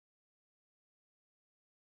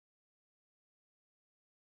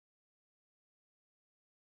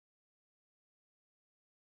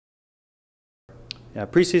Yeah,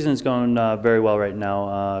 preseason is going very well right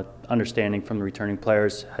now. Understanding from the returning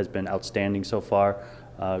players has been outstanding so far.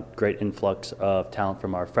 Great influx of talent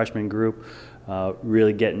from our freshman group.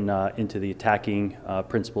 Really getting into the attacking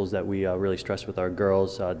principles that we really stress with our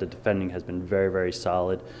girls. The defending has been very, very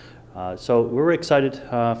solid. So we're excited.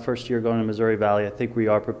 First year going to Missouri Valley. I think we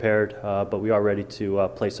are prepared, but we are ready to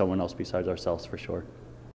play someone else besides ourselves for sure.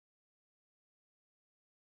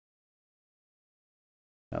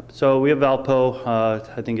 So we have Valpo.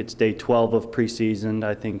 I think it's day 12 of preseason.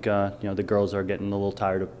 I think the girls are getting a little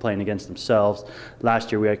tired of playing against themselves.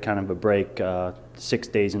 Last year we had kind of a break. 6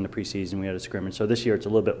 days into preseason we had a scrimmage. So this year it's a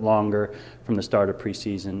little bit longer from the start of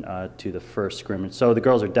preseason to the first scrimmage. So the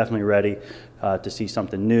girls are definitely ready to see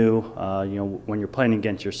something new. When you're playing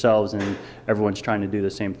against yourselves and everyone's trying to do the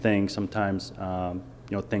same thing, sometimes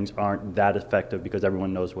things aren't that effective because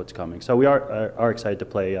everyone knows what's coming. So we are excited to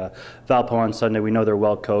play Valpo on Sunday. We know they're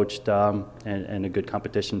well coached and a good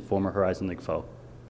competition, former Horizon League foe.